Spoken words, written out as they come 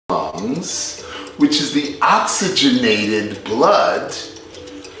lungs, which is the oxygenated blood,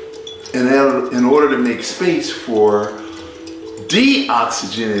 in order to make space for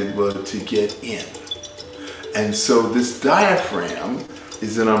deoxygenated blood to get in. And so this diaphragm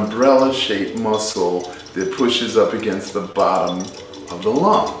is an umbrella-shaped muscle that pushes up against the bottom of the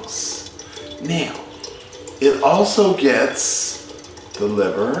lungs. Now, it also gets the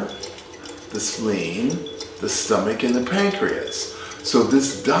liver, the spleen, the stomach, and the pancreas. So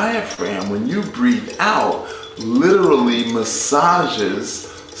this diaphragm, when you breathe out, literally massages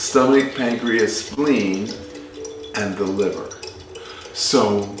stomach, pancreas, spleen, and the liver.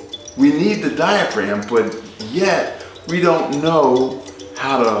 So we need the diaphragm, but yet we don't know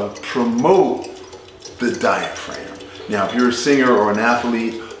how to promote the diaphragm. Now, if you're a singer or an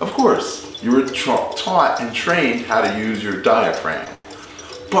athlete, of course, you're taught and trained how to use your diaphragm.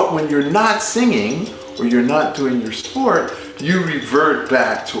 But when you're not singing or you're not doing your sport, you revert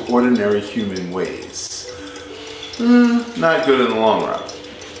back to ordinary human ways. Not good in the long run.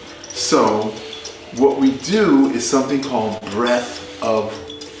 So what we do is something called breath of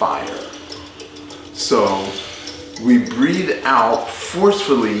fire. So we breathe out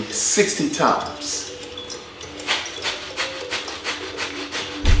forcefully 60 times.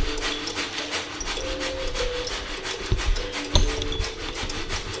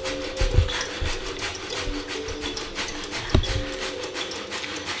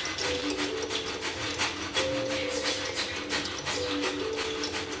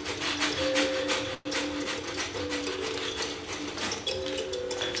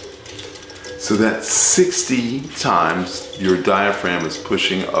 So that's 60 times your diaphragm is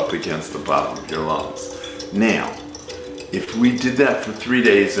pushing up against the bottom of your lungs. Now, if we did that for 3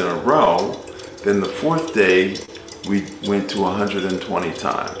 days in a row, then the 4th day we went to 120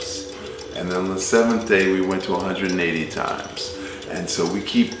 times. And then the 7th day we went to 180 times. And so we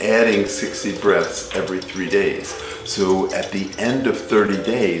keep adding 60 breaths every 3 days. So at the end of 30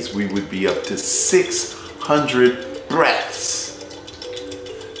 days, we would be up to 600 breaths.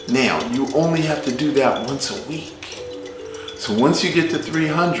 Now, you only have to do that once a week. So once you get to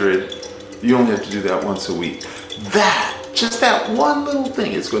 300, you only have to do that once a week. Just that one little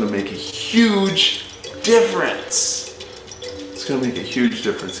thing is going to make a huge difference. It's going to make a huge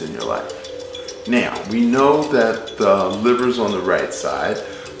difference in your life. Now, we know that the liver's on the right side.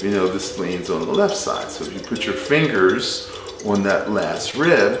 We know the spleen's on the left side. So if you put your fingers on that last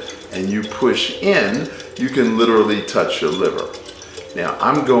rib and you push in, you can literally touch your liver. Now,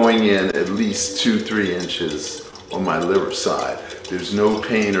 I'm going in at least 2-3 inches on my liver side. There's no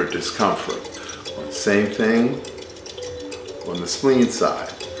pain or discomfort. Same thing on the spleen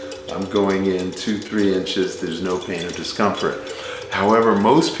side. I'm going in 2-3 inches. There's no pain or discomfort. However,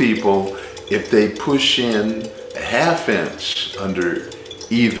 most people, if they push in a ½ inch under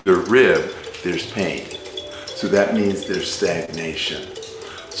either rib, there's pain. So that means there's stagnation.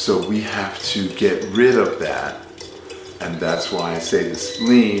 So we have to get rid of that. And that's why I say the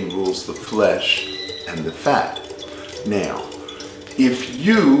spleen rules the flesh and the fat. Now, if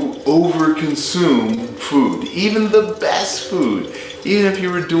you overconsume food, even the best food, even if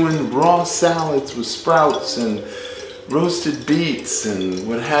you were doing raw salads with sprouts and roasted beets and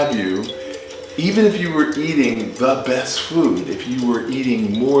what have you, even if you were eating the best food, if you were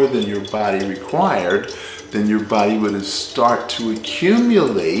eating more than your body required, then your body would start to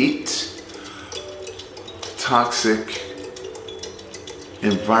accumulate toxic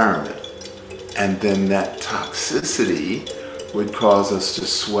environment, and then that toxicity would cause us to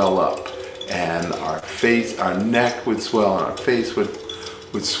swell up, and our neck would swell, and our face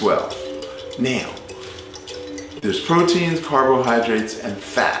would swell. Now, there's proteins, carbohydrates, and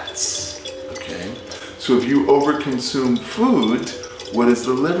fats. Okay, so if you overconsume food, what does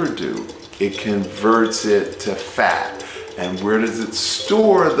the liver do? It converts it to fat. And where does it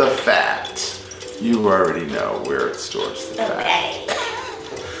store the fat? You already know where it stores the fat.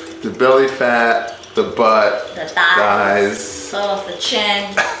 The belly fat, the butt, the thighs, the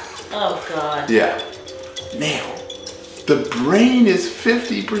chin. Oh God. Yeah. Now, the brain is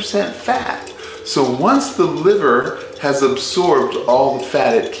 50% fat. So once the liver has absorbed all the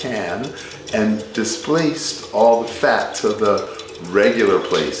fat it can and displaced all the fat to the regular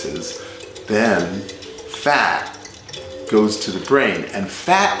places, then fat goes to the brain, and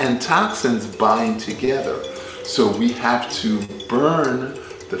fat and toxins bind together. So we have to burn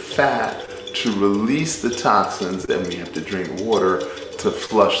the fat to release the toxins, and we have to drink water to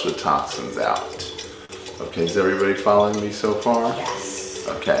flush the toxins out. Okay, is everybody following me so far? Yes.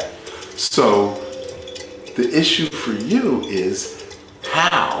 Okay, so the issue for you is,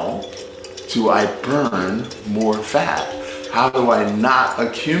 how do I burn more fat? How do I not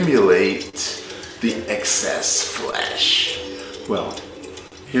accumulate the excess flesh? Well,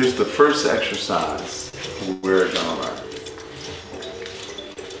 here's the first exercise we're gonna learn.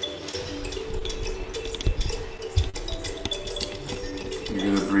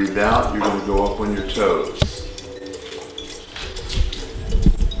 You're gonna breathe out, you're gonna go up on your toes.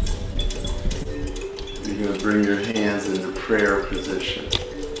 You're gonna bring your hands into prayer position.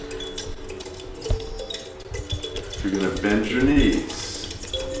 You're going to bend your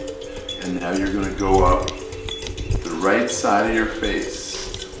knees, and now you're going to go up the right side of your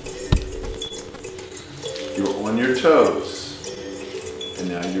face. You're on your toes, and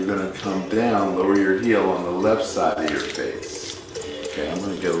now you're going to come down, lower your heel on the left side of your face. Okay, I'm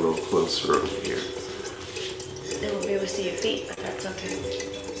going to get a little closer over here. They won't be able to see your feet, but that's okay.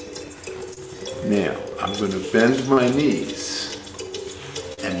 Now, I'm going to bend my knees,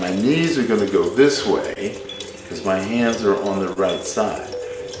 and my knees are going to go this way, because my hands are on the right side.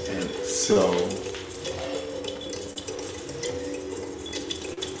 And so,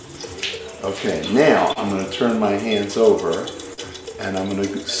 okay, now I'm going to turn my hands over and I'm going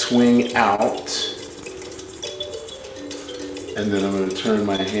to swing out, and then I'm going to turn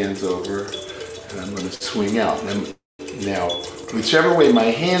my hands over and I'm going to swing out. And now, whichever way my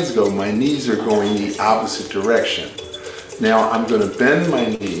hands go, my knees are going the opposite direction. Now I'm going to bend my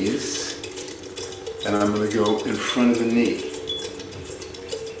knees, and I'm going to go in front of the knee.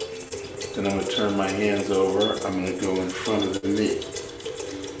 Then I'm going to turn my hands over. I'm going to go in front of the knee.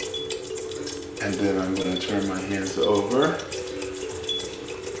 And then I'm going to turn my hands over.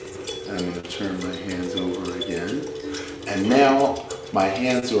 And I'm going to turn my hands over again. And now my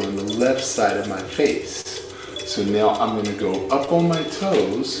hands are on the left side of my face. So now I'm going to go up on my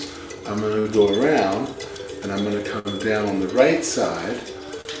toes. I'm going to go around, and I'm going to come down on the right side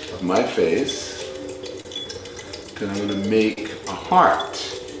of my face. Then I'm going to make a heart,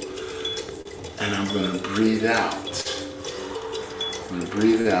 and I'm going to breathe out. I'm going to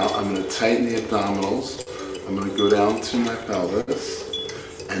breathe out. I'm going to tighten the abdominals. I'm going to go down to my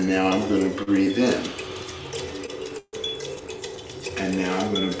pelvis, and now I'm going to breathe in. And now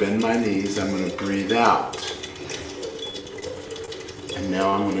I'm going to bend my knees. I'm going to breathe out. And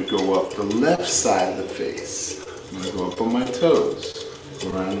now I'm going to go up the left side of the face. I'm going to go up on my toes,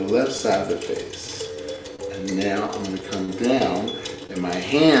 around the left side of the face. And now I'm going to come down, and my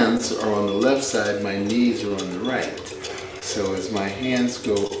hands are on the left side, my knees are on the right. So as my hands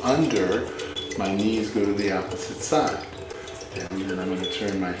go under, my knees go to the opposite side. And then I'm going to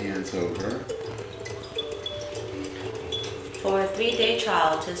turn my hands over. For a 3-day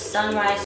trial to sunrise